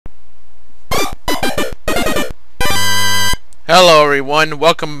Hello everyone,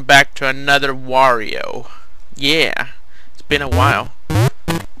 welcome back to another Wario. Yeah, it's been a while.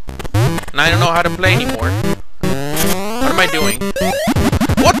 And I don't know how to play anymore. What am I doing?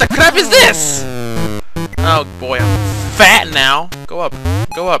 What the crap is this? Oh boy, I'm fat now. Go up,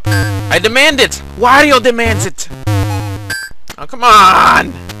 go up. I demand it! Wario demands it! Oh, come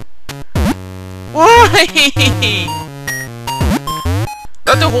on! Why? Do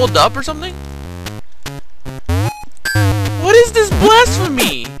I have to hold up or something? What is this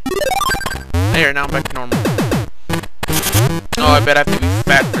blasphemy? There, now I'm back to normal. Oh, I bet I have to be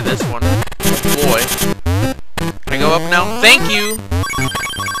fat for this one. Boy. Can I go up now? Thank you!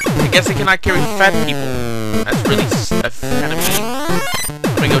 I guess I cannot carry fat people. That's really kind of mean.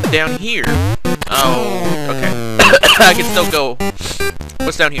 I'm gonna go down here. Oh, okay. I can still go.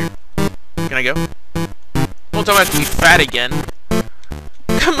 What's down here? Can I go? Don't tell me I have to be fat again.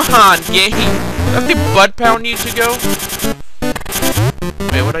 Come on, game! Do I have to butt pound you to go?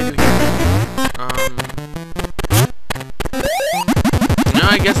 Wait, what do I do here? No,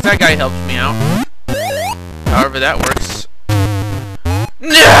 I guess that guy helps me out. However that works.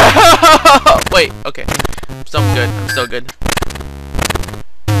 No! Wait, okay. I'm still good. I'm still good.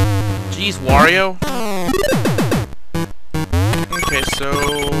 Jeez, Wario. Okay, so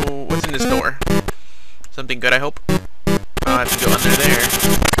what's in this door? Something good, I hope. I have to go under there.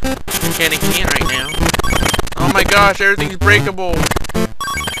 I can't right now. Oh my gosh, everything's breakable.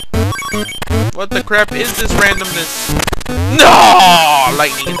 What the crap is this randomness? No!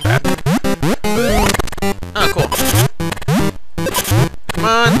 Lightning is bad. Oh, cool. Come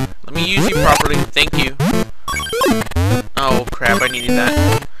on. Let me use you properly. Thank you. Oh, crap. I needed that.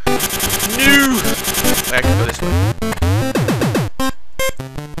 No! Wait, I can go this way.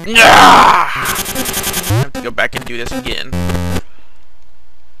 Ah! I have to go back and do this again.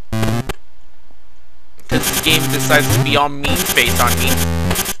 Because this game decides to be all mean face on me.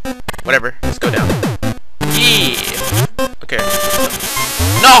 Whatever, let's go down. Yeah! Okay.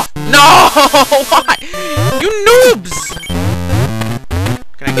 No! No! Why? You noobs!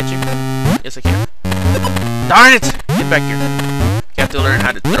 Can I get you? Yes, I can. Darn it! Get back here. You have to learn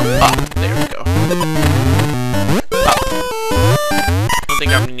how to throw up. There we go. Up. I don't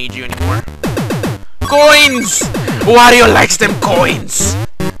think I'm gonna need you anymore. Coins! Wario likes them coins!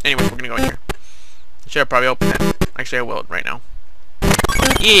 Anyways, we're gonna go in here. Should have probably opened that. Actually, I will right now.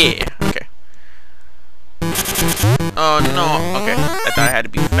 Yeah. Okay. Oh no. Okay. I thought I had to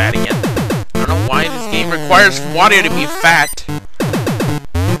be fat again. I don't know why this game requires Wario to be fat.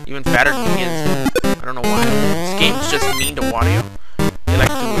 Even fatter than he is. I don't know why. This game's just mean to Wario. They like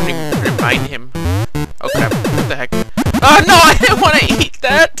to remind him. Oh crap. What the heck? Oh no! I didn't want to eat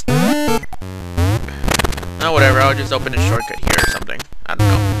that! Oh, whatever. I'll just open a shortcut here or something. I don't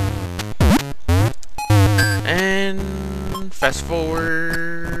know. And fast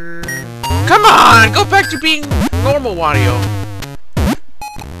forward. Come on! Go back to being normal Wario.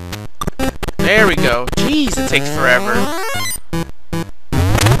 There we go. Jeez, it takes forever.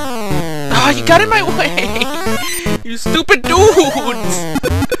 Oh, you got in my way! You stupid dudes!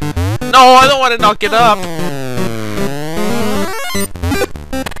 No, I don't want to knock it up.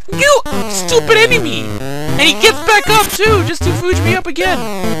 You stupid enemy! And he gets back up too, just to fooge me up again.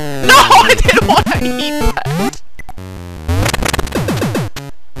 No, I didn't want to eat that.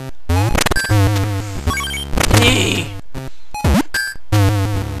 Hey.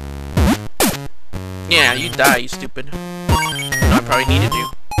 Yeah, you die, you stupid. No, I probably needed you.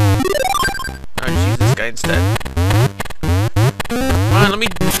 I'll just use this guy instead. Come on, let me...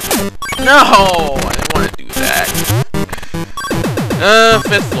 No! I didn't want to do that.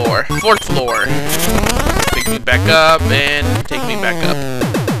 5th floor. 4th floor. Pick me back up and take me back up.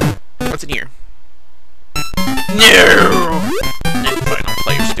 What's in here? No! Next time, don't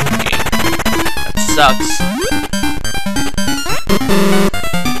play your stupid game. That sucks.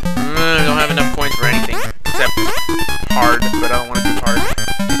 I don't have enough coins for anything. Except hard, but I don't want to do hard.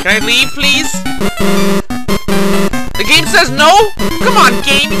 Can I leave, please? The game says no? Come on,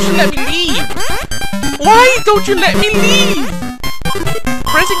 game, you should let me leave. Why don't you let me leave?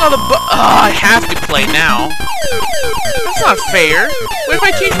 Pressing all the oh, I have to play now. That's not fair. What if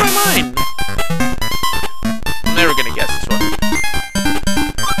I change my mind? I'm never gonna guess this one.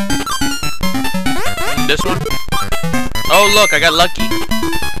 This one? Oh, look, I got lucky.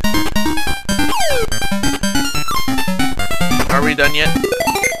 Are we done yet?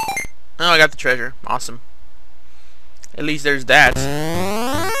 Oh, I got the treasure. Awesome. At least there's that.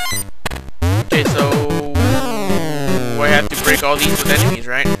 Okay, so I have to break all these with enemies,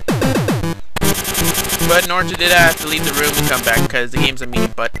 right? But in order to do that, I have to leave the room and come back because the game's a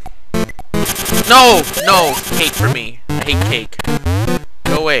mean butt. No! No! Hate for me. I hate cake.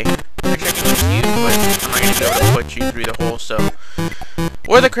 Go away. Actually, I can use you, but I'm not gonna be able to put you through the hole, so...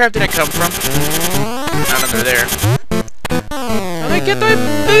 Where the crap did I come from? Not under there. How did I get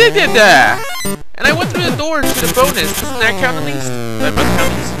there? And I went through the door to the bonus. Doesn't that count at least? That must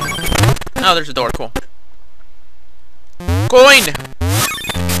count at least. Oh, there's a door. Cool. Coin!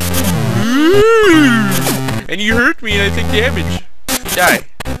 And you hurt me and I take damage. You die.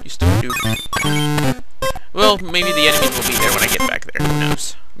 You stupid dude. Well, maybe the enemies will be there when I get back there. Who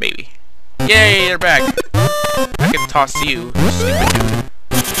knows? Maybe. Yay, they're back. I can toss you, stupid dude.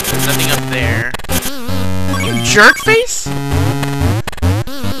 There's nothing up there. You jerk face?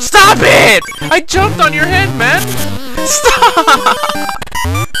 Stop it! I jumped on your head, man! Stop!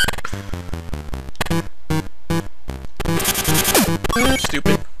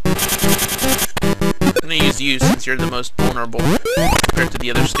 Stupid. I'm gonna use you since you're the most vulnerable compared to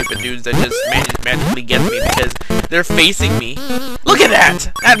the other stupid dudes that just magically get me because they're facing me. Look at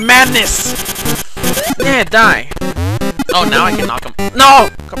that! That madness! Yeah, die. Oh, now I can knock him. No!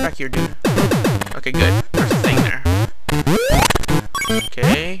 Come back here, dude. Okay, good. There's a thing there.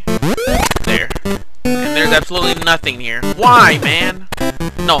 Okay. There. And there's absolutely nothing here. Why, man?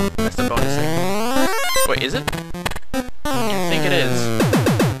 No, that's the bonus thing. Wait, is it? I think it is.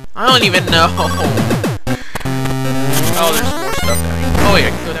 I don't even know. Oh, there's more stuff down here. Oh, wait, I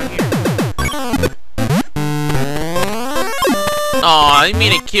can go down here. Aw, I didn't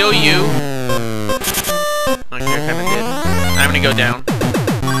mean to kill you. Okay, I kinda did. I'm gonna go down.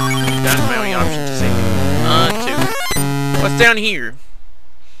 Down is my only option to save you. 2. What's down here?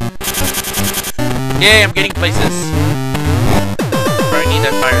 Yay, I'm getting places. Probably need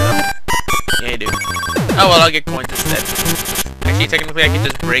that fire though. Yeah, I do. Oh well, I'll get coins instead. Actually, technically I can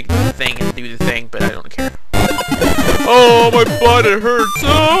just break the thing and do the thing, but I don't care. Oh, my butt, it hurts.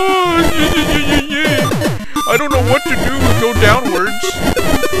 Oh, I don't know what to do. Go downwards.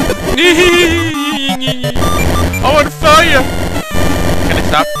 I'm on fire. Can I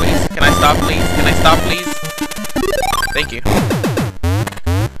stop, please? Can I stop, please? Can I stop, please? Thank you.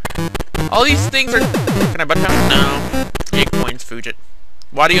 All these things are... Can I butt pound? No. 8 coins, Fujit.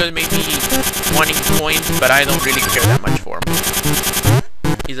 Wario may be wanting coins, but I don't really care that much for him.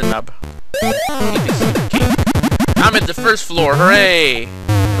 He's a nub. I'm at the first floor, hooray!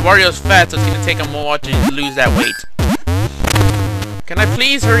 And Wario's fat, so it's gonna take him a while to lose that weight. Can I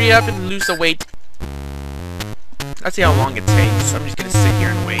please hurry up and lose the weight? Let's see how long it takes. I'm just gonna sit here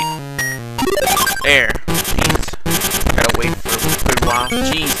and wait. There. Jeez. Gotta wait for a good while.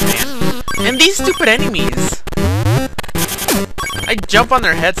 Jeez, man. And these stupid enemies! I jump on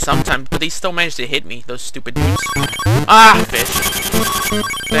their heads sometimes, but they still manage to hit me, those stupid dudes. Ah, fish.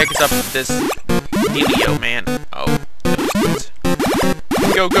 What the heck is up with this dealio, man? Oh, those dudes.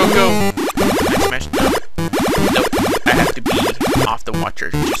 Go, go, go! Can I smash it? Nope. I have to be off the watcher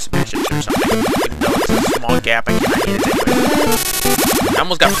to smash it or something. Even though it's a small gap, I cannot hit it anyway. I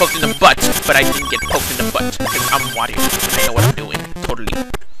almost got poked in the butt, but I didn't get poked in the butt because I'm Wario and I know what I'm doing. Totally.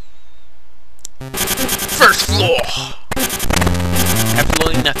 First floor!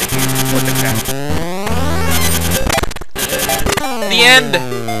 Absolutely nothing here. What the crap? The end!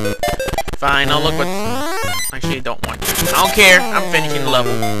 Fine, I'll look what... Actually, I don't want to. I don't care. I'm finishing the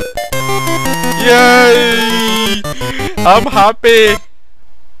level. Yay! I'm happy!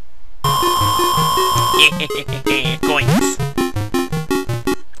 Coins.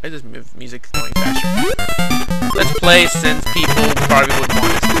 Why is this music going faster? Let's play since people probably would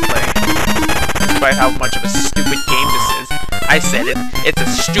want us to play. Despite how much of a stupid game this is. I said it. It's a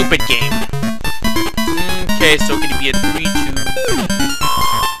stupid game. Okay, so could it be a 3, 2, 3?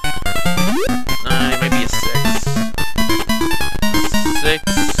 It might be a 6. 6.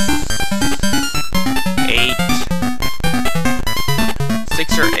 8.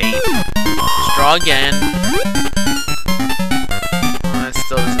 6 or 8. Let's draw again. It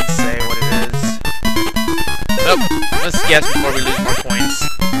still doesn't say what it is. Oh, let's guess before we lose more points.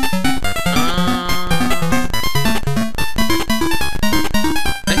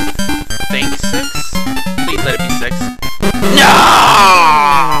 I think 6? Please let it be 6. No!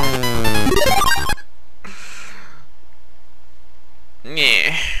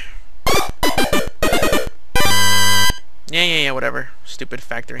 Yeah. Yeah, whatever. Stupid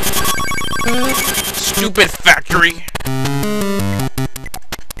factory. Stupid factory!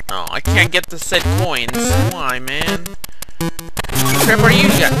 Oh, I can't get the said coins. Why, man? What crap are you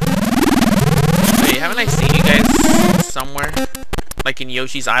guys? Wait, haven't I seen you guys somewhere? Like in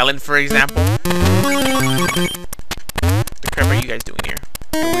Yoshi's Island, for example? What the crap are you guys doing here?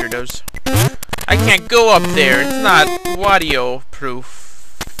 You weirdos. I can't go up there. It's not Wario proof.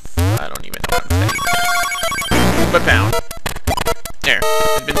 I don't even know what I'm saying. but pound. There,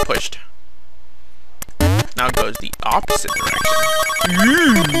 it's been pushed. Now it goes the opposite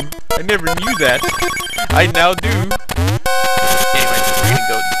direction. I never knew that. I now do. Anyways, we're gonna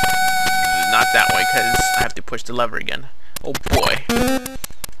go not that way because I have to push the lever again. Oh boy.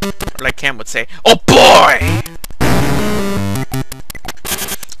 Or like Cam would say, oh boy!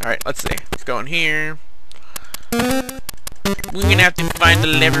 Alright, let's see. Let's go in here. We're gonna have to find the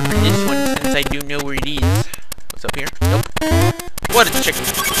lever for this one since I do know where it is. What's up here? Nope. What a chicken.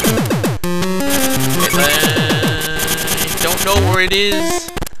 Don't know where it is.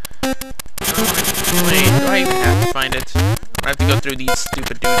 Wait, do I even have to find it? I have to go through these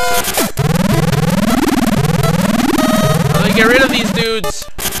stupid dudes. How do I get rid of these dudes?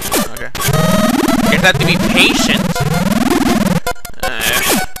 Okay. I guess I have to be patient.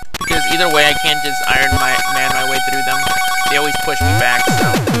 Because either way, I can't just Iron Man my way through them. They always push me back,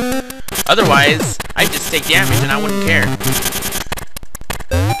 so... Otherwise, I'd just take damage and I wouldn't care.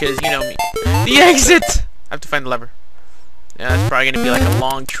 Because, you know me. The exit! I have to find the lever. Yeah, it's probably gonna be like a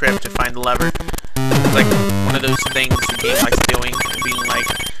long trip to find the lever. It's like one of those things the game likes doing, being like,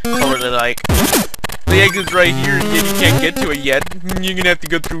 totally like, the exit's right here, and yet you can't get to it yet. You're gonna have to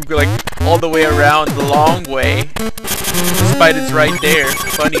go through, like, all the way around the long way. Despite it's right there.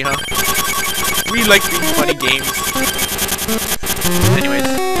 Funny, huh? We like these funny games. Anyways,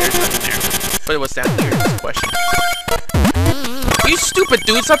 there's nothing there. But what's down here is the question. You stupid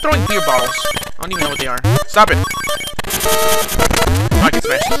dude, stop throwing beer bottles. I don't even know what they are. Stop it! Oh, I can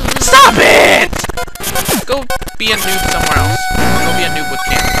smash it. Stop it! Go be a noob somewhere else. Go be a noob with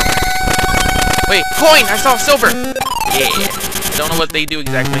Cam. Wait, coin! I saw silver! Yeah. I don't know what they do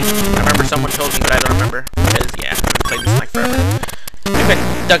exactly. I remember someone told me, but I don't remember. Because, yeah, I've been playing this like forever. If I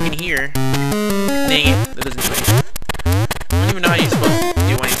duck in here... Dang it, that doesn't do anything. I don't even know how you're supposed to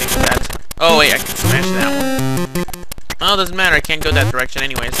do anything with that. Oh, wait, I can smash that one. Oh, it doesn't matter. I can't go that direction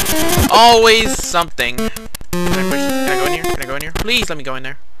anyways. Always something. Can I push this? Can I go in here? Can I go in here? Please let me go in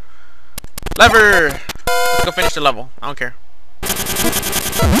there. Lever! Let's go finish the level. I don't care.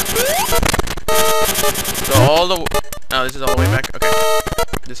 So all the... Oh, this is all the way back. Okay.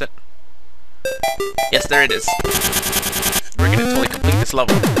 Is this it? Yes, there it is. We're gonna totally complete this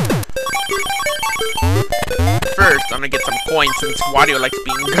level. First, I'm gonna get some coins since Wario likes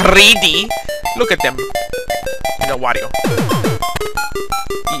being greedy. Look at them. You know, Wario.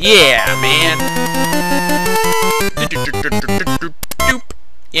 Yeah, man.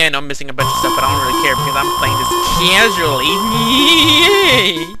 Yeah, I know I'm missing a bunch of stuff, but I don't really care because I'm playing this casually.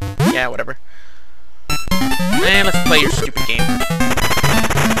 Yay! Yeah, whatever. Man, let's play your stupid game.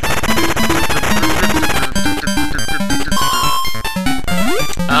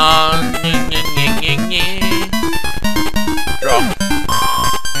 Draw.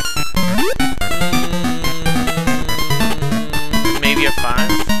 Maybe a 5.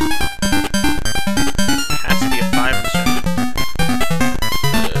 It has to be a 5, I'm certain.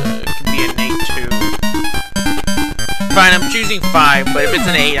 It could be an 8 too. Fine, I'm choosing 5, but if it's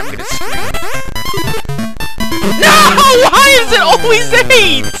an 8, I'm gonna scream. No! Why is it always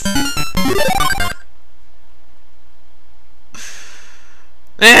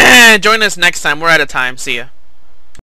 8? Join us next time. We're out of time. See ya.